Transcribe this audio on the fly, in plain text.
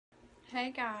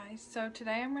Hey guys, so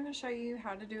today I'm going to show you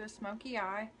how to do a smoky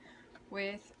eye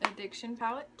with Addiction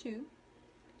Palette 2.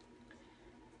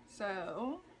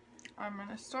 So I'm going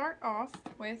to start off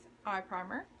with eye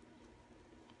primer.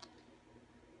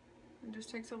 It just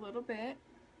takes a little bit.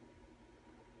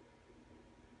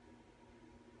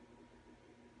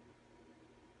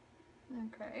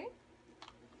 Okay.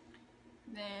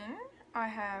 Then I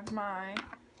have my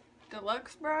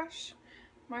deluxe brush,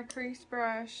 my crease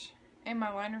brush, and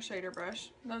my liner shader brush.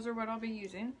 Those are what I'll be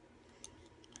using.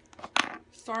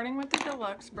 Starting with the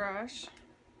deluxe brush,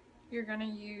 you're going to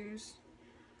use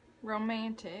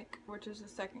Romantic, which is the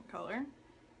second color.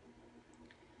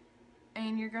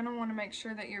 And you're going to want to make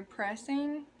sure that you're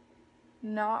pressing,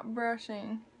 not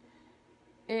brushing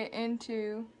it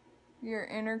into your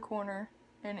inner corner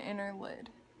and inner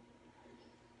lid.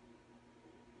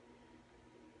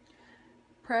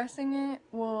 Pressing it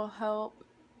will help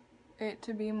it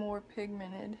to be more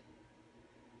pigmented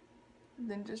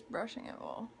than just brushing it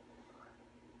will.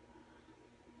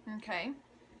 Okay.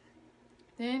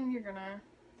 Then you're going to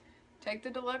take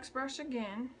the deluxe brush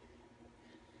again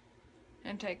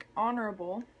and take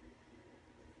Honorable,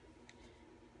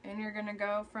 and you're going to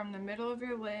go from the middle of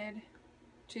your lid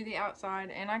to the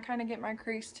outside, and I kind of get my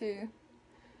crease too,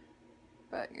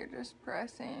 but you're just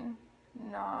pressing,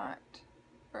 not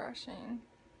brushing.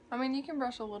 I mean, you can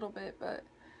brush a little bit, but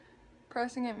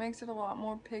pressing it makes it a lot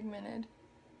more pigmented.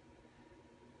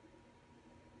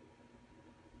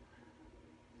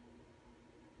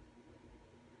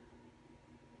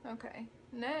 Okay,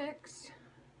 next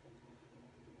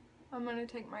I'm going to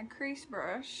take my crease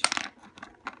brush,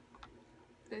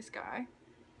 this guy,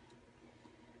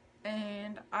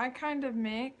 and I kind of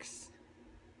mix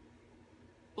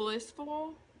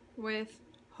Blissful with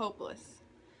Hopeless.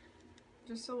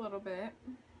 Just a little bit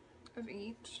of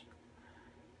each.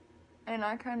 And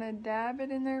I kind of dab it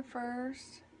in there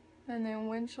first, and then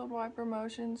windshield wiper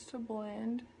motions to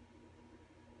blend.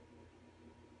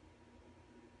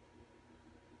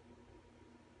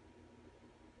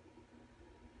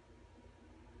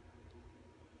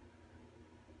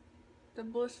 The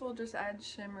Blissful just adds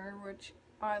shimmer, which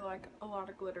I like a lot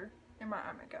of glitter in my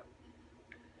eye makeup.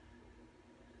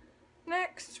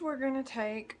 Next, we're going to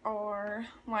take our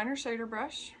liner shader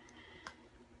brush,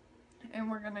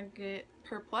 and we're going to get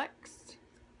Perplexed.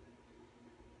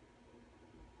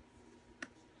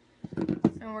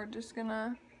 And we're just going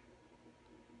to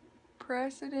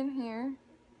press it in here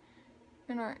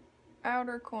in our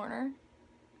outer corner.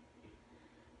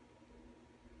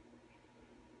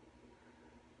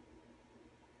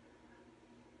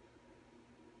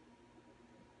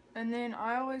 And then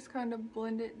I always kind of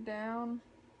blend it down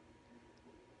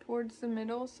towards the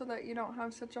middle so that you don't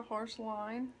have such a harsh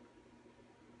line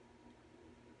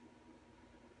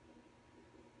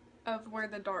of where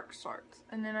the dark starts.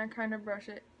 And then I kind of brush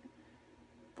it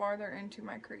farther into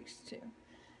my crease too.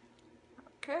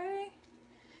 Okay.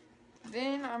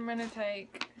 Then I'm going to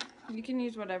take, you can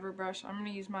use whatever brush. I'm going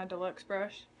to use my deluxe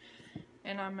brush.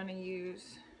 And I'm going to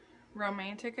use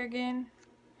Romantic again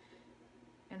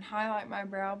and highlight my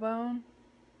brow bone.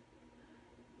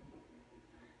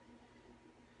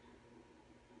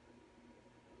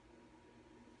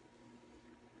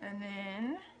 And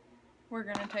then we're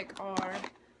going to take our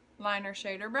liner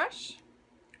shader brush,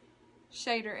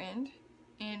 shader end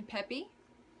in Peppy,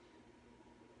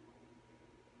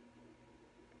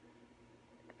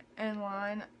 and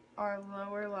line our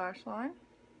lower lash line.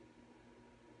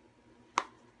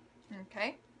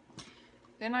 Okay.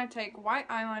 Then I take white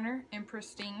eyeliner in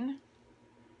Pristine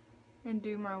and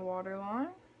do my waterline.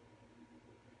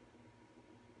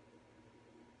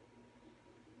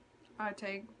 I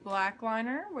take black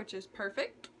liner, which is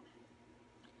Perfect,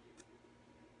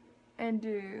 and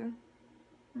do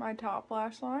my top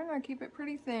lash line. I keep it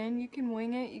pretty thin. You can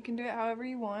wing it, you can do it however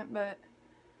you want, but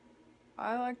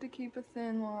I like to keep a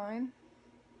thin line.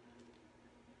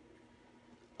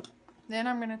 Then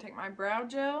I'm going to take my brow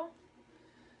gel,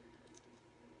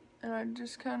 and I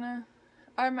just kind of,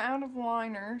 I'm out of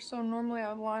liner, so normally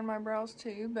I would line my brows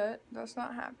too, but that's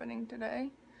not happening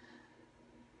today.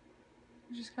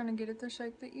 You just kind of get it the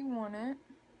shape that you want it.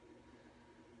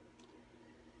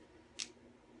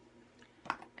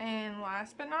 And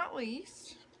last but not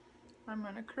least, I'm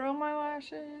going to curl my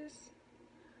lashes.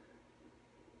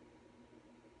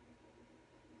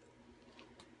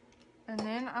 And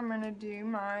then I'm going to do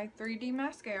my 3D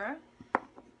mascara.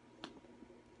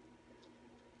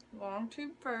 Long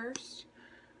tube first.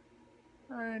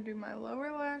 I'm going to do my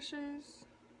lower lashes.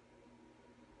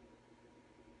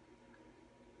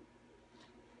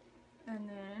 And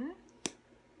then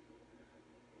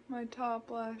my top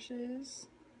lashes.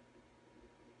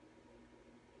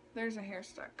 There's a hair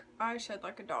stuck. I shed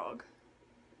like a dog.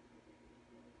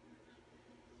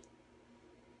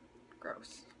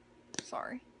 Gross.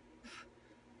 Sorry.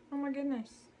 Oh my goodness.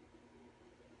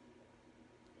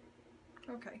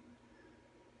 Okay.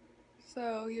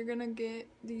 So you're gonna get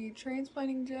the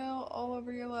transplanting gel all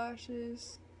over your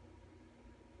lashes.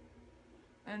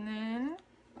 And then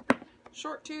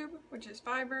short tube, which is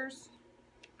fibers.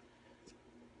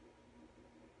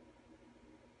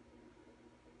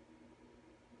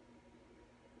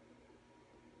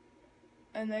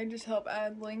 And they just help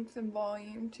add length and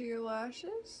volume to your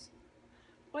lashes.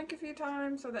 Blink a few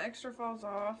times so the extra falls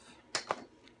off.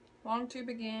 Long tube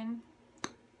again.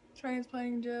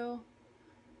 Transplanting gel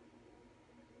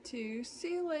to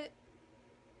seal it.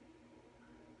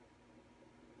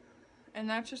 And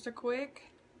that's just a quick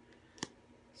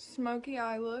smoky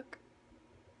eye look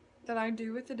that I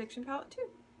do with the Diction palette too.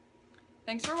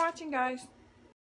 Thanks for watching, guys.